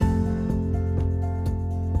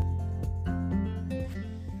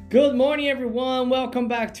Good morning, everyone. Welcome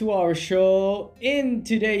back to our show. In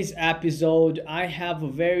today's episode, I have a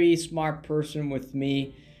very smart person with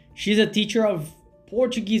me. She's a teacher of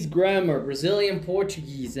Portuguese grammar, Brazilian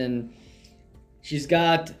Portuguese, and she's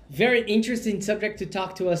got very interesting subject to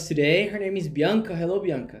talk to us today. Her name is Bianca. Hello,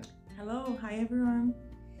 Bianca. Hello, hi everyone.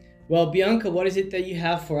 Well, Bianca, what is it that you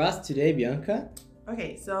have for us today, Bianca?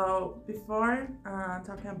 Okay, so before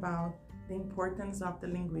talking about the importance of the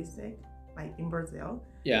linguistic, like in Brazil,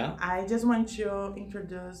 Yeah. I just want to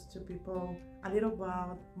introduce to people a little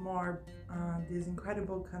about more this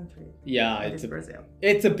incredible country. Yeah, that is Brazil.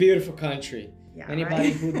 It's a beautiful country. Yeah, Anybody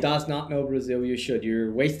right? who does not know Brazil, you should.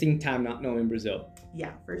 You're wasting time not knowing Brazil.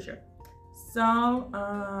 Yeah, for sure. So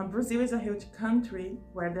Brazil is a huge country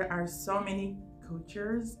where there are so many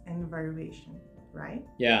cultures and variation, right?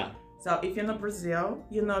 Yeah. So if you know Brazil,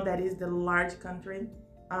 you know that is the large country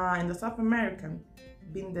in the South America,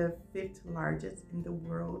 being the 5th largest in the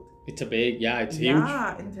world. It's huge.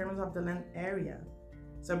 Yeah, in terms of the land area.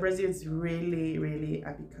 So Brazil is really, really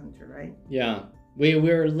a big country, right? Yeah.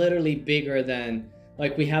 We're literally bigger than,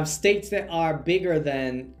 like, we have states that are bigger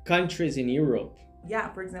than countries in Europe. Yeah,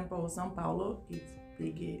 for example, São Paulo, it's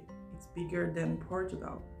bigger than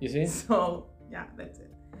Portugal. You see? So yeah, that's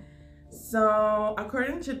it. So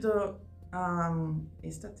according to the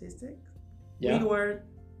statistics, Yeah. we were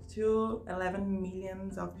 11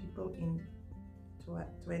 millions of people in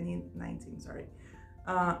 2019. Sorry,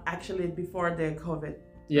 actually before the COVID.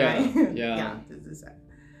 Yeah. Right? Yeah. Yeah, this is sad.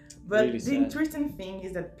 But Really the sad. interesting thing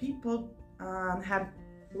is that people have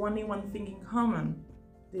only one thing in common.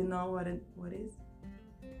 Do you know what is?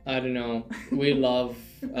 I don't know. We love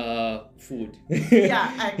food.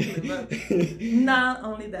 Yeah, actually, but not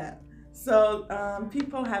only that. So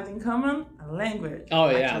people have in common a language. Oh,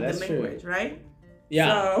 yeah, actually, that's the true. language, right? Yeah.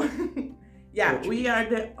 So yeah, Portuguese. we are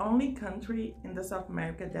the only country in the South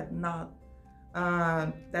America that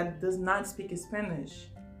does not speak Spanish,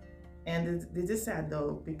 and this is sad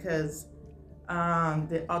though, because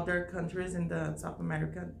the other countries in the South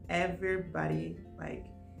America, everybody like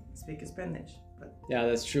speak Spanish, but Yeah,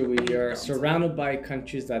 that's true. We We are don't. surrounded by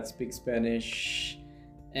countries that speak Spanish,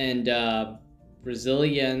 and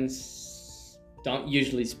Brazilians don't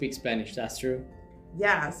usually speak Spanish. That's true.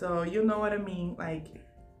 yeah, so you know what I mean, like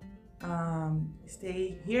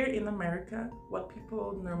stay here in America, what people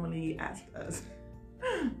normally ask us.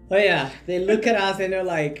 Oh yeah, they look at us and they're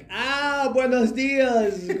like, buenos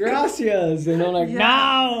dias, gracias. And I'm like, Yeah.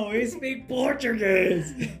 no, we speak Portuguese.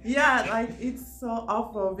 Yeah, like it's so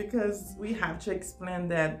awful because we have to explain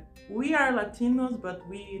that we are Latinos, but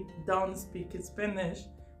we don't speak Spanish.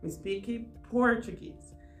 We speak Portuguese.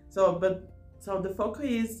 So the focus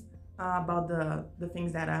is about the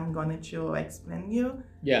things that I'm going to explain you.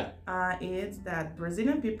 Yeah, Is that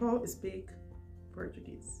Brazilian people speak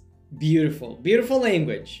Portuguese. beautiful, beautiful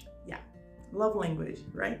language. Yeah, love language,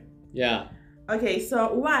 right? Yeah, Okay, so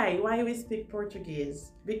why we speak Portuguese?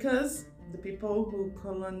 Because the people who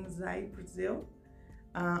colonized Brazil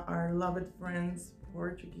are loved friends,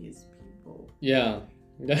 Portuguese people. yeah.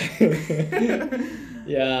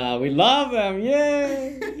 Yeah, we love them.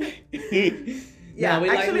 Yay. Yeah,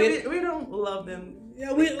 No, actually, we don't love them.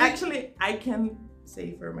 Yeah, we Actually, I can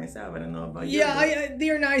say for myself. I don't know about you. Yeah, but-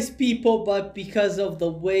 they're nice people, but because of the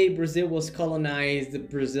way Brazil was colonized, the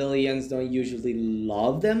Brazilians don't usually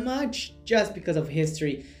love them much, just because of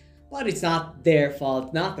history. But it's not their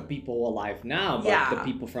fault, not the people alive now, but Yeah. the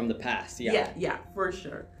people from the past. Yeah. yeah, for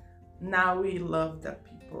sure. Now we love that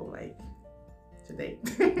people like today.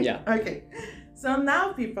 Yeah. Okay, so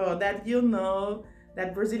now people that you know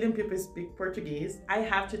that Brazilian people speak Portuguese, I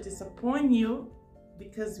have to disappoint you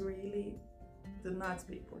because we really do not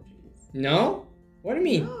speak Portuguese. No? What do you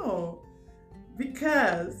mean? No,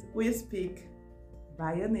 because we speak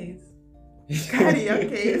Baianese,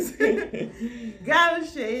 Carioques,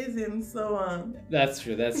 Gauchês, and so on. That's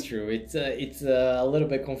true. That's true. It's a little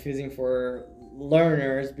bit confusing for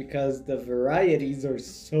learners because the varieties are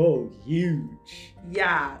so huge.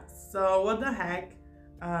 Yeah, so what the heck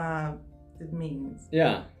it means?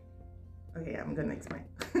 Yeah. Okay, I'm gonna explain.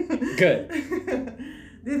 Good.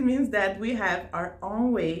 This means that we have our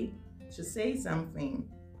own way to say something.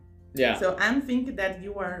 Yeah. So I'm thinking that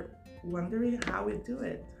you are wondering how we do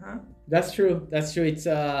it, huh? That's true. That's true. It's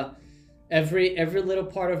every little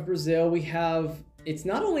part of Brazil we have. It's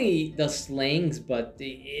not only the slangs, but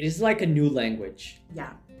it is like a new language.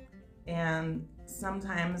 Yeah. And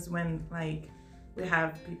sometimes when like we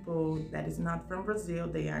have people that is not from Brazil,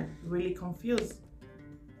 they are really confused,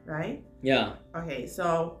 right? Yeah. Okay,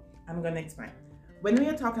 so I'm gonna explain. When we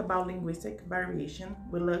talk about linguistic variation,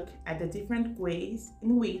 we look at the different ways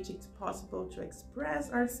in which it's possible to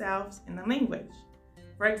express ourselves in a language.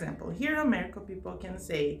 For example, here in America, people can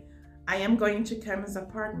say, I am going to Cam's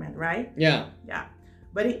apartment, right? Yeah. Yeah.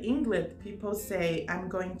 But in English, people say, I'm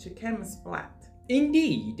going to Cam's flat.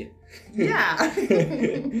 Indeed. Yeah.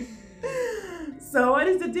 So what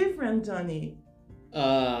is the difference, Johnny?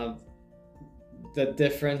 The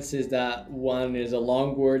difference is that one is a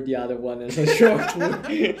long word, the other one is a short word.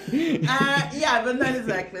 Yeah, but not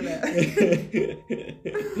exactly that.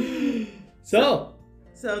 So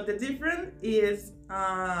the difference is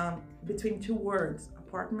between two words,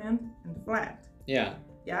 apartment and flat. Yeah.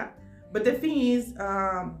 Yeah. But the thing is,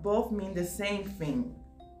 both mean the same thing.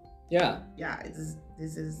 Yeah. Yeah,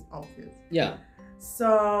 this is obvious. Yeah.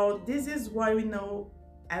 So this is why we know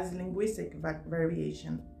as linguistic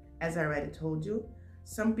variation. As I already told you,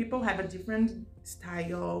 some people have a different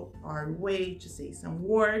style or way to say some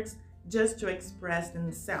words just to express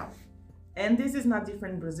themselves. And this is not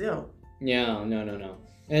different in Brazil. Yeah, no.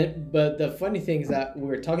 But the funny thing is that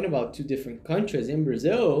we're talking about two different countries. In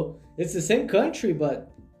Brazil, it's the same country,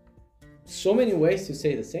 but so many ways to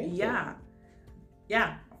say the same thing.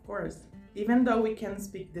 Yeah, of course. Even though we can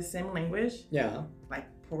speak the same language, yeah, like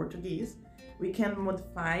Portuguese, we can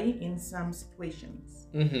modify in some situations.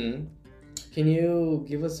 Mm-hmm. Can you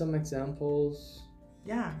give us some examples?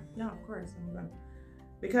 Yeah, of course. I'm going.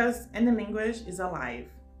 Because any language is alive.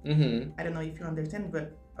 Mm-hmm. I don't know if you understand,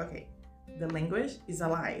 but okay. The language is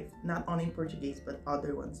alive, not only in Portuguese, but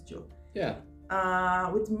other ones too. Yeah.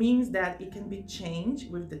 Which means that it can be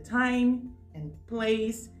changed with the time and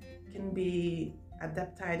place, can be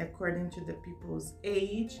adapted according to the people's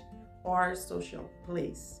age or social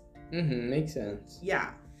place. Mm-hmm. Makes sense.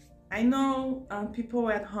 Yeah. I know people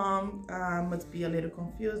at home must be a little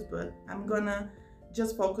confused, but I'm gonna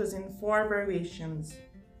just focus in 4 variations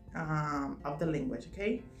of the language,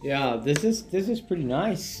 okay? Yeah, this is pretty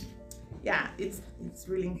nice. Yeah, it's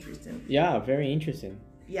really interesting. Yeah, very interesting.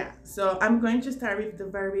 Yeah, so I'm going to start with the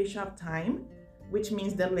variation of time, which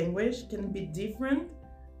means the language can be different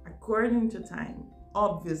according to time,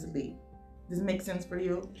 obviously. Does it make sense for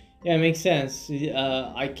you? Yeah, it makes sense.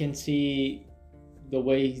 I can see the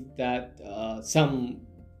way that some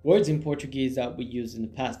words in Portuguese that we used in the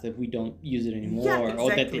past that we don't use it anymore, Yeah, or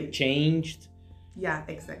that exactly. they changed. Yeah,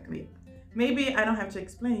 exactly. Maybe I don't have to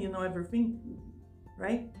explain, you know everything,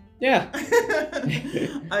 right? Yeah.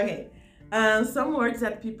 Okay. Some words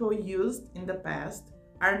that people used in the past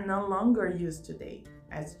are no longer used today,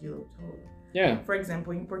 as you told. Yeah. For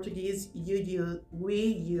example, in Portuguese, we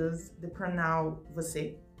use the pronoun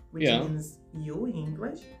você, which means you in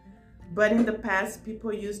English. But in the past,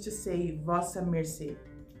 people used to say vossa mercê.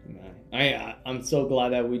 I'm so glad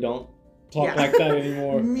that we don't talk like that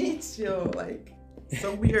anymore. Me too. Like,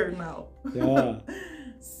 so weird now. Yeah.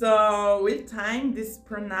 So with time, this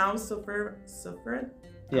pronoun suffered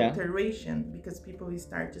alteration because people will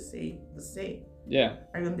start to say você. Yeah.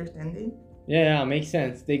 Are you understanding? Yeah, makes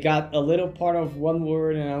sense. They got a little part of one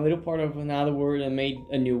word and a little part of another word and made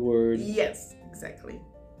a new word. Yes, exactly.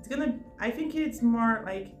 I think it's more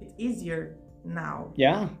like it's easier now.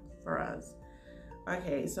 Yeah. For us.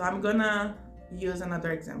 Okay, so I'm gonna use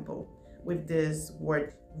another example with this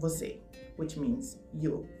word você, which means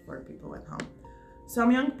you for people at home.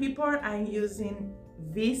 Some young people are using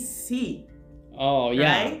VC. Oh,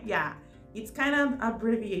 yeah. Right? Yeah. It's kind of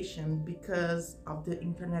abbreviation because of the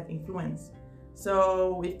internet influence.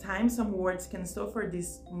 So with time, some words can suffer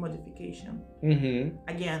this modification. Mm-hmm.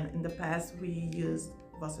 Again, in the past, we used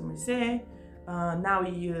vossa mercê. Now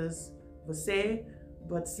we use você.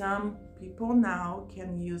 But some people now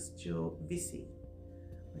can use to VC.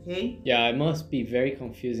 Okay? Yeah, it must be very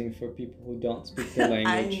confusing for people who don't speak the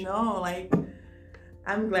language. I know, like,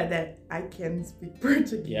 I'm glad that I can speak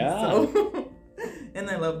Portuguese. Yeah. So and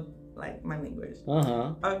I love, like, my language.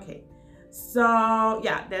 Uh-huh. Okay. So,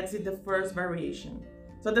 yeah, that's it, the first variation.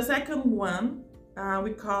 So the second one,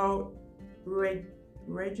 we call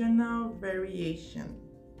regional variation.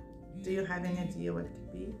 Do you have any idea what it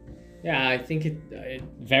could be? Yeah, I think it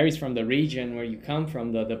varies from the region where you come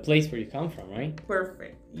from, the place where you come from, right?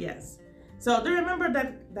 Perfect. Yes. So do you remember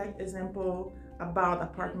that example about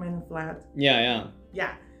apartment and flat? Yeah.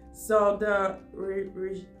 Yeah. So the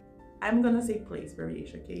I'm gonna say place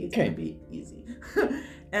variation. Okay, it's gonna be easy.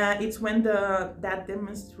 It's when that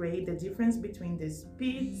demonstrate the difference between the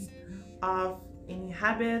speeds of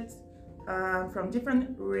inhabitants from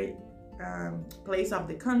different place of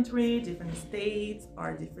the country, different states,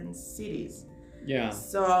 or different cities. Yeah.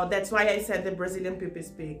 So that's why I said the Brazilian people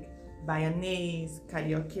speak Baianese,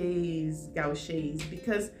 Carioquês, Gauchês,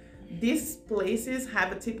 because these places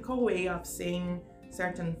have a typical way of saying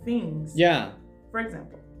certain things. Yeah. For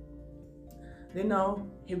example, they know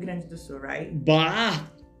Rio Grande do Sul, right? Bah!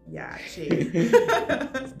 Yeah,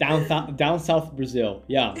 cheio. Down south Brazil.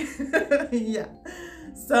 Yeah. Yeah.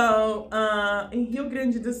 So, in Rio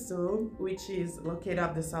Grande do Sul, which is located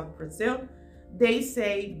up the South Brazil, they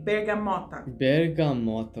say bergamota.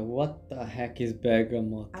 Bergamota. What the heck is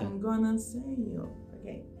bergamota? I'm gonna say you.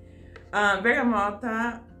 Okay.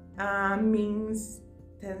 Bergamota means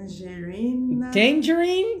tangerine.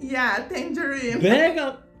 Tangerine? Yeah,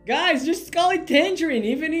 tangerine. Guys, just call it tangerine.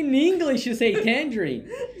 Even in English, you say tangerine.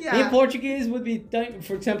 Yeah. In Portuguese, would be,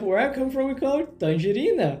 for example, where I come from, we call it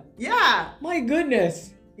tangerina. Yeah. My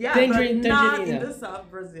goodness. Yeah, Tangerine, but not in tangerina. the South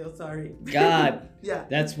Brazil, sorry. God. Yeah.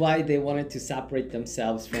 That's why they wanted to separate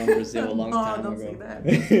themselves from Brazil a long time don't ago. say that.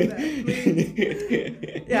 Don't say that,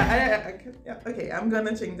 please. Yeah, okay, I'm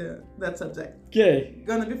gonna change that subject. Okay.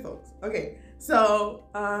 Gonna be focused. Okay, so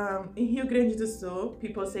in Rio Grande do Sul,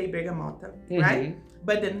 people say bergamota, right?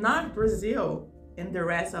 But in North Brazil and the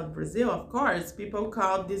rest of Brazil, of course, people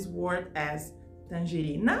call this word as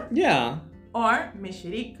tangerina Yeah. or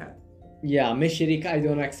mexerica. Yeah, mexerica I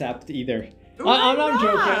don't accept either. Why I'm not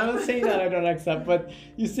joking. not? I'm not saying that I don't accept, but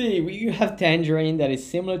you see, you have tangerine that is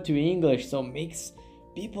similar to English, so it makes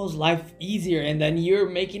people's life easier, and then you're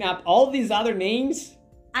making up all these other names.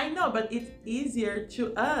 I know, but it's easier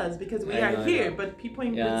to us because we are I here. know. But people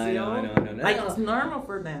in Yeah, Brazil, I know. like it's normal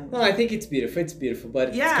for them. No, I think it's beautiful. It's beautiful, but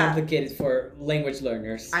it's Yeah. complicated for language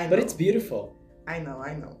learners. I But know. it's beautiful. I know.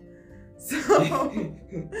 So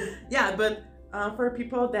yeah, but for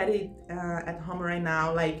people that is at home right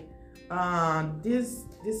now, like this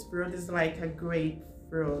fruit is like a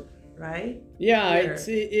grapefruit, right? Yeah, Here.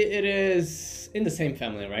 it is in the same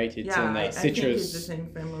family, right? It's Yeah, in I think citrus. it's the same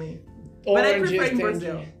family. Oranges, But I prefer in tangerine.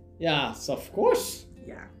 Brazil. Yeah, so of course.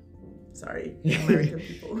 Yeah. Sorry, American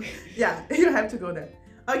people. Yeah, you have to go there.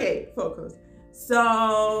 Okay, focus.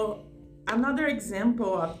 So another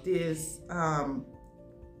example of this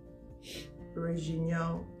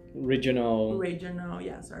regional,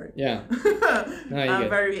 Yeah. No, you get it.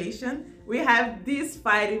 variation. We have this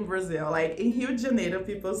fight in Brazil. Like in Rio de Janeiro,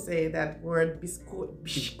 people say that word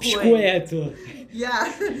Biscoito.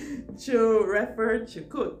 yeah, to refer to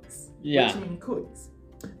cooks, Yeah. which mean cooks.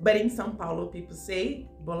 But in São Paulo, people say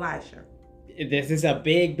bolacha. This is a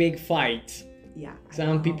big fight. Yeah. I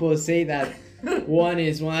Some know. people say that one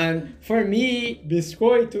is one. For me,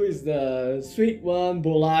 biscoito is the sweet one,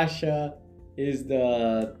 bolacha is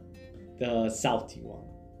the salty one.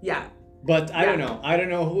 Yeah. But I don't Yeah. know. I don't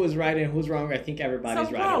know who is right and who's wrong. I think everybody's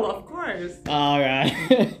São right. Paulo, and wrong. of course. All right.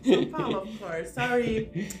 São Paulo, of course. Sorry,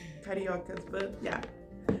 cariocas, but yeah.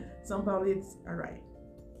 São Paulo is alright.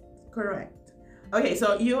 Correct. Okay,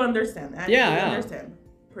 so you understand. Yeah. Understand.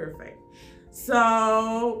 Perfect.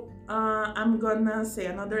 So I'm gonna say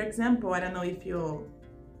another example. I don't know if you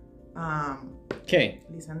Okay.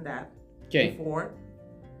 listen that Okay. before.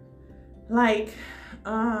 Like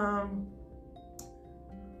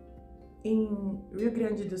in Rio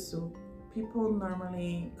Grande do Sul, people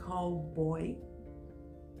normally call boy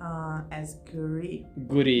as guri.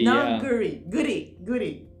 Goody. No, Yeah.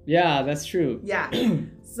 guri. Yeah, that's true. Yeah.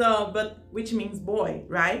 So, but which means boy,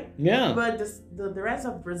 right? Yeah. But the rest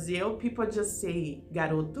of Brazil, people just say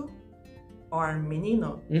garoto or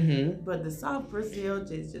menino. Mm-hmm. But the South Brazil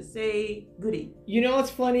just say guri. You know what's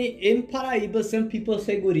funny? In Paraíba, some people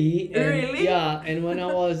say guri. And, Really? Yeah, and when I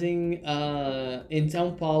was in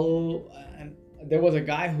São Paulo, there was a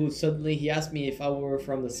guy who suddenly he asked me if I were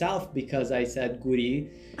from the South because I said guri.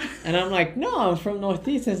 And I'm like, no, I'm from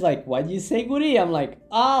Northeast. He's like, why do you say guri? I'm like,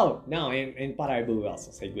 oh, no, in Paraíba we also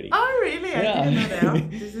say guri. Oh, really? I Yeah. didn't know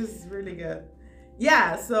that. This is really good.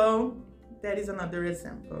 Yeah, so that is another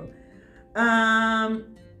example. Oh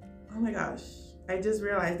my gosh. I just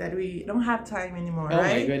realized that we don't have time anymore, Oh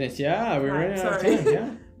right? my goodness, yeah, we're Right, running out of sorry. time, yeah.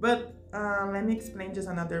 But let me explain just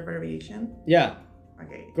another variation. Yeah,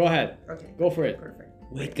 Okay. go ahead, Okay. go for it. Perfect.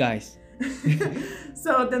 Wait, guys.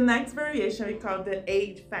 So the next variation we call the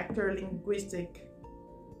age factor linguistic.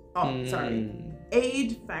 Oh, sorry.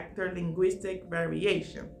 Age factor linguistic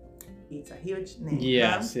variation. It's a huge name.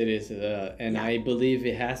 Yes, it is, and Yeah. I believe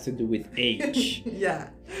it has to do with age. Yeah.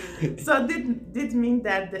 So did mean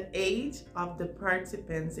that the age of the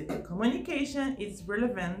participants in the communication is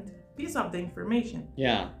relevant piece of the information,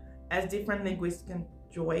 Yeah, as different linguistic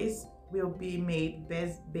choice will be made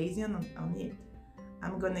based on it.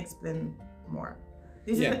 I'm gonna explain more.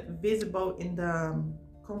 This Yeah. is visible in the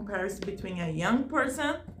comparison between a young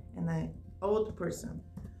person and an old person,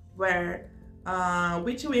 where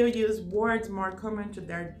which will use words more common to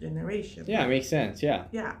their generation. Yeah, makes sense. Yeah.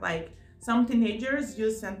 Yeah, like some teenagers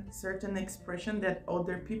use certain expression that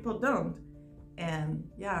older people don't. And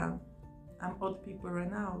yeah, I'm old people right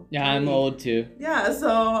now. Yeah, I'm old too. Yeah,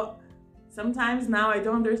 so sometimes now I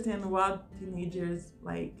don't understand what teenagers,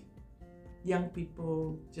 like young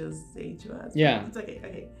people, just say to us. Yeah. It's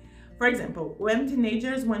okay. For example, when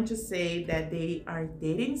teenagers want to say that they are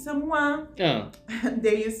dating someone,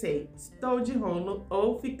 they say estou de rolo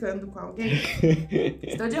ou ficando com alguém.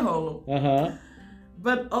 Estou de rolo.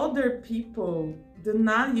 But older people do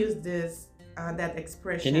not use this that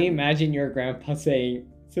expression. Can you imagine your grandpa saying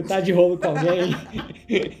você tá de rolo com alguém?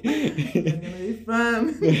 It's gonna be fun.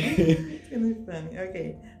 It's gonna be funny.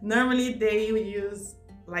 Okay. Normally they will use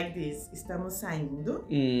like this: estamos saindo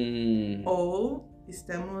ou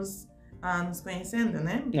estamos nos conhecendo,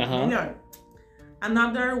 né? Melhor.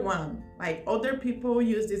 Another one, like other people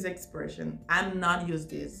use this expression. I'm not use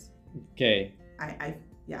this. Okay.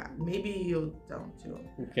 Yeah, maybe you don't too.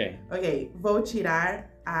 Okay. Vou tirar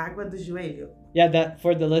a água do joelho. Yeah, that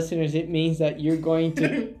for the listeners, it means that you're going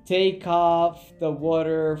to take off the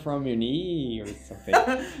water from your knee or something.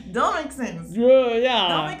 Don't make sense. Yeah.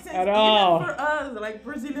 Don't make sense at all. Even for us, like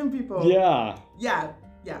Brazilian people. Yeah.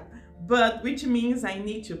 But which means I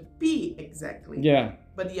need to pee exactly. Yeah.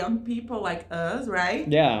 But young people like us, right?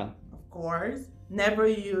 Yeah. Of course, never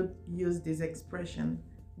use this expression.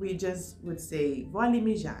 We just would say, vou ali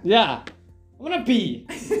mijar. Yeah. I'm gonna pee.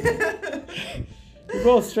 We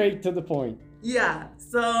go straight to the point. Yeah.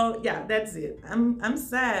 So yeah, that's it. I'm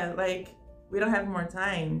sad. Like we don't have more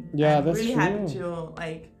time. Yeah, I'm that's really true. happy to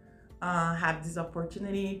have this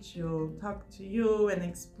opportunity to talk to you and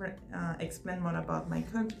explain more about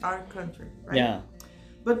our country. Right? Yeah.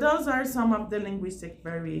 But those are some of the linguistic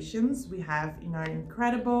variations we have in our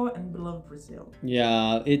incredible and beloved Brazil.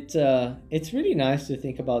 Yeah, it's really nice to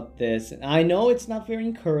think about this. And I know it's not very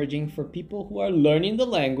encouraging for people who are learning the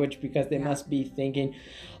language because they must be thinking,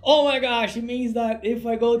 oh my gosh, it means that if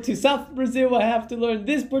I go to South Brazil, I have to learn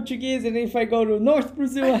this Portuguese, and if I go to North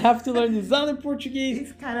Brazil, I have to learn this other Portuguese.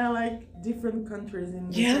 It's kind of like different countries in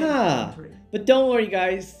the same country. But don't worry,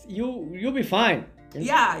 guys, you'll be fine.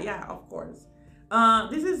 Yeah, of course.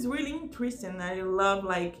 This is really interesting. I love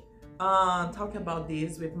talk about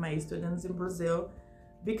this with my students in Brazil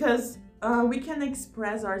because we can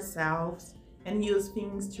express ourselves and use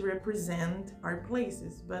things to represent our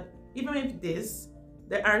places. But even with this,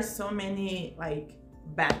 there are so many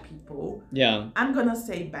bad people. Yeah. I'm gonna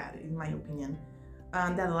say bad in my opinion.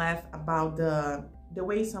 That laugh about the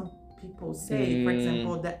way some people say. For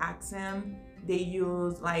example, the accent they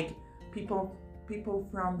use, people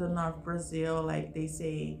from the North Brazil, they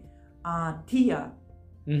say tia,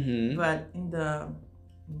 but in the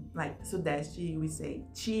Sudeste we say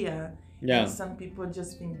tia. Yeah. And some people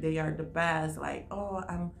just think they are the best, I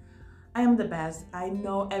am the best, I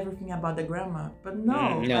know everything about the grammar. But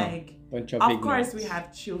no, of course we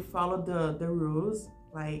have to follow the rules,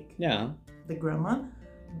 the grammar,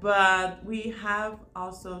 but we have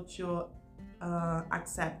also to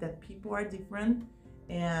accept that people are different.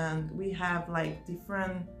 And we have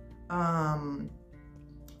different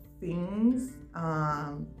things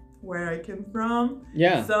where I came from.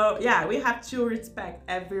 Yeah. So yeah, we have to respect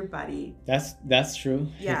everybody. That's true.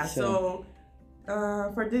 Yeah. So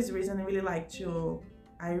for this reason, I really like to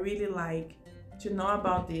know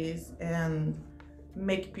about this and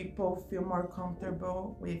make people feel more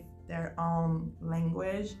comfortable with their own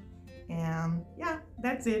language. And yeah,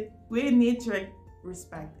 that's it. We need to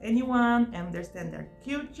respect anyone, understand their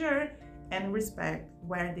culture, and respect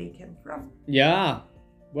where they came from. Yeah.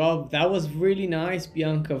 Well, that was really nice,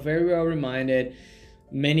 Bianca. Very well reminded.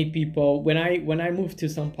 Many people, when I moved to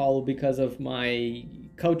São Paulo, because of my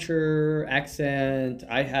culture, accent,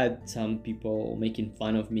 I had some people making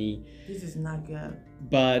fun of me. This is not good.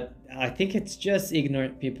 But I think it's just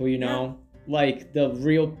ignorant people, you know?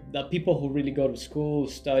 The people who really go to school,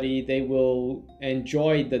 study, they will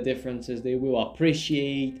enjoy the differences, they will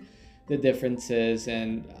appreciate the differences,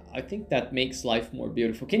 and I think that makes life more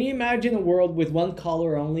beautiful. Can you imagine a world with one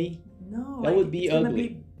color only? No, that would be ugly.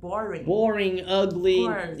 Gonna be boring, ugly.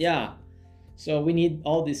 Yeah. So we need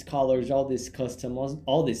all these colors, all this custom,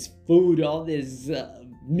 all this food, all this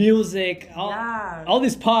music, all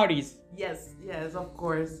these parties. Yes, of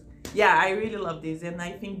course. Yeah, I really love this, and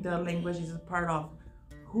I think the language is a part of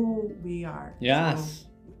who we are. Yes, so,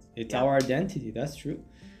 it's our identity. That's true.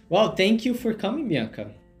 Well, thank you for coming,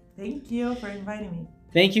 Bianca. Thank you for inviting me.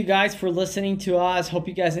 Thank you guys for listening to us. Hope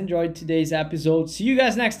you guys enjoyed today's episode. See you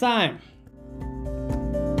guys next time.